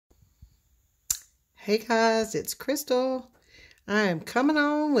Hey guys, it's Crystal. I am coming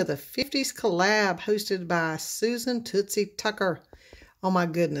on with a 50s collab hosted by Susan Tootsie Tucker. Oh my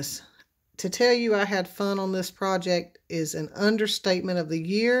goodness. To tell you I had fun on this project is an understatement of the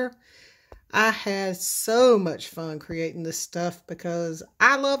year. I had so much fun creating this stuff because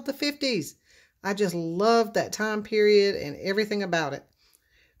I love the 50s. I just loved that time period and everything about it.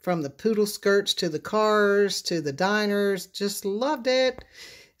 From the poodle skirts to the cars to the diners, just loved it.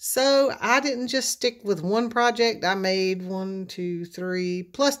 So I didn't just stick with one project. I made 1, 2, 3,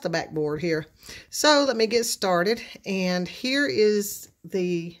 plus the backboard here. So let me get started. And here is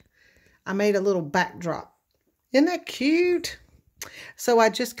I made a little backdrop. Isn't that cute? So I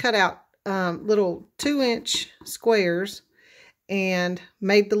just cut out little 2-inch squares and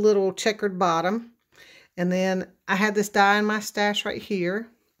made the little checkered bottom. And then I had this die in my stash right here.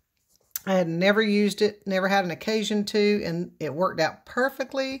 I had never used it, never had an occasion to, and it worked out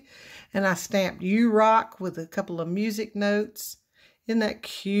perfectly. And I stamped "You Rock" with a couple of music notes. Isn't that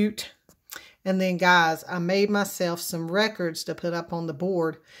cute? And then, guys, I made myself some records to put up on the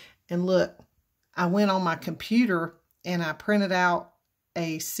board. And look, I went on my computer and I printed out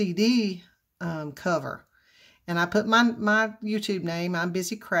a CD cover. And I put my YouTube name, I'm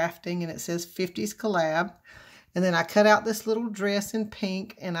Busy Crafting, and it says 50s Collab. And then I cut out this little dress in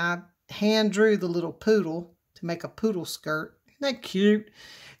pink, and I hand drew the little poodle to make a poodle skirt. Isn't that cute?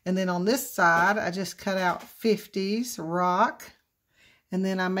 And then on this side, I just cut out 50s rock. And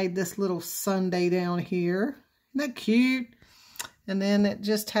then I made this little Sunday down here. Isn't that cute? And then it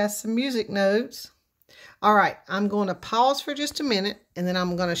just has some music notes. All right, I'm going to pause for just a minute, and then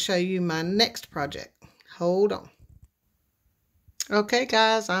I'm going to show you my next project. Hold on. Okay,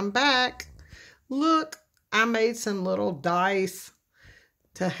 guys, I'm back. Look, I made some little dice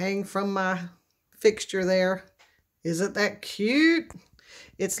to hang from my fixture there. Isn't that cute?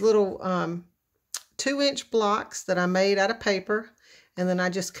 It's little 2-inch blocks that I made out of paper. And then I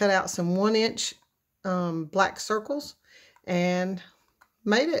just cut out some 1-inch black circles and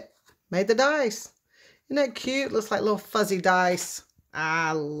made the dice. Isn't that cute? Looks like little fuzzy dice.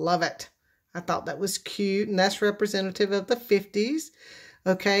 I love it. I thought that was cute, and that's representative of the 50s.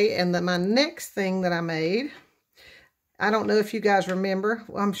 Okay, and then my next thing that I made, I don't know if you guys remember.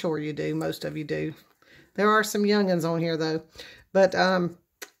 Well, I'm sure you do. Most of you do. There are some youngins on here, though. But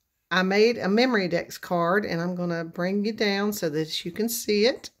I made a memory dex card, and I'm going to bring you down so that you can see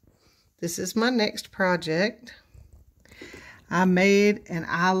it. This is my next project. I made an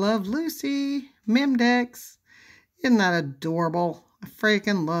I Love Lucy mem dex. Isn't that adorable? I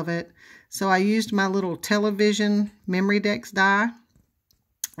freaking love it. So I used my little television memory dex die.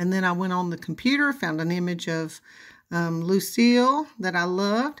 And then I went on the computer, found an image of Lucille that I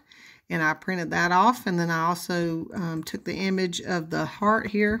loved, and I printed that off. And then I also took the image of the heart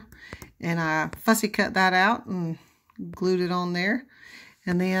here, and I fussy cut that out and glued it on there.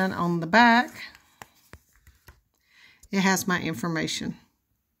 And then on the back, it has my information.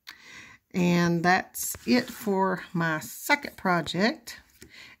 And that's it for my second project.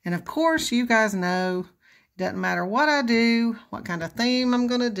 And of course, you guys know, it doesn't matter what I do, what kind of theme I'm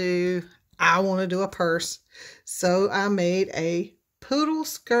going to do, I want to do a purse. So I made a poodle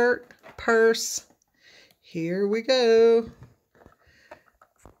skirt purse. Here we go.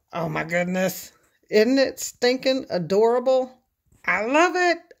 Oh my goodness. Isn't it stinking adorable? I love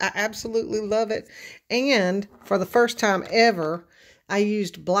it. I absolutely love it. And for the first time ever, I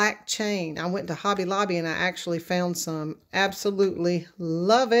used black chain. I went to Hobby Lobby and I actually found some. Absolutely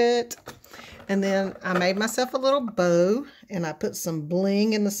love it. And then I made myself a little bow, and I put some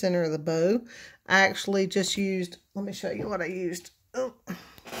bling in the center of the bow. I actually just used, let me show you what I used. Oh.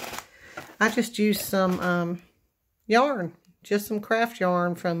 I just used some yarn, just some craft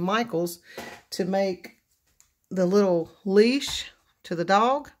yarn from Michael's to make the little leash to the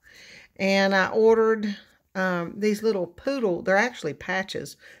dog. And I ordered these little poodle, they're actually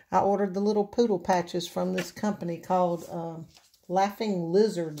patches. I ordered the little poodle patches from this company called Laughing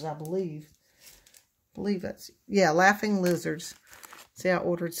Lizards, I believe. Yeah, Laughing Lizards. See, I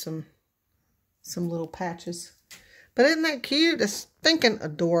ordered some little patches. But isn't that cute? It's stinking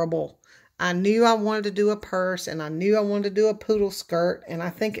adorable. I knew I wanted to do a purse, and I knew I wanted to do a poodle skirt, and I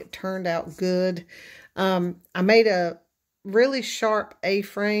think it turned out good. I made a really sharp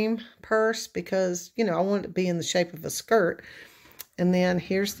A-frame purse because, you know, I wanted it to be in the shape of a skirt. And then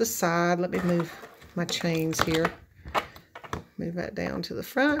here's the side. Let me move my chains here. Move that down to the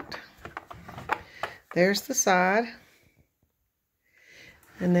front. There's the side.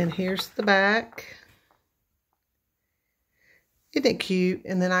 And then here's the back. Isn't it cute?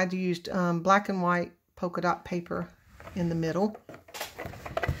 And then I used black and white polka dot paper in the middle.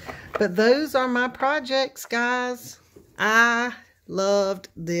 But those are my projects, guys. I loved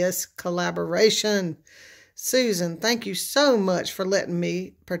this collaboration. Susan, thank you so much for letting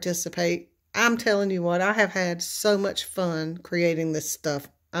me participate. I'm telling you what, I have had so much fun creating this stuff.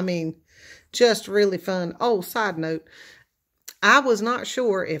 I mean, just really fun. Oh, side note, I was not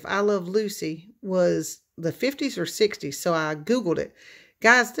sure if I Love Lucy was the 50s or 60s, so I Googled it.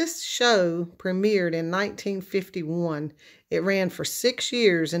 Guys, this show premiered in 1951. It ran for 6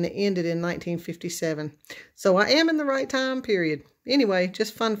 years and it ended in 1957. So I am in the right time period. Anyway,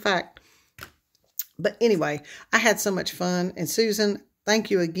 just fun fact. But anyway, I had so much fun. And Susan,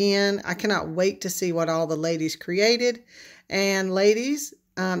 thank you again. I cannot wait to see what all the ladies created. And ladies,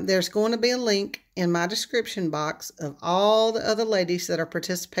 there's going to be a link in my description box of all the other ladies that are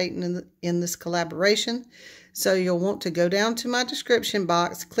participating in this collaboration. So you'll want to go down to my description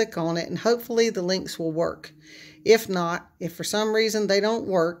box, click on it, and hopefully the links will work. If not, if for some reason they don't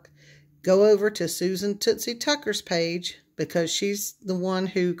work, go over to Susan Tootsie Tucker's page, because she's the one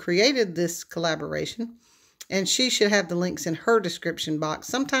who created this collaboration, and she should have the links in her description box.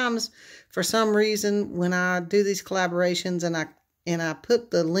 Sometimes, for some reason, when I do these collaborations and I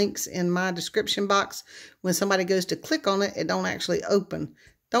put the links in my description box, when somebody goes to click on it, it don't actually open.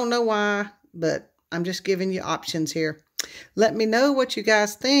 Don't know why, but I'm just giving you options here. Let me know what you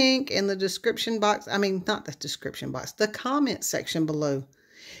guys think in the description box. I mean, not the description box, the comment section below.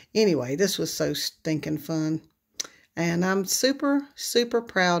 Anyway, this was so stinking fun. And I'm super, super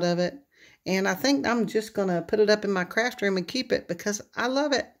proud of it. And I think I'm just going to put it up in my craft room and keep it because I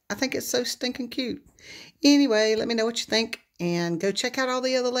love it. I think it's so stinking cute. Anyway, let me know what you think and go check out all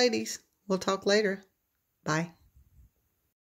the other ladies. We'll talk later. Bye.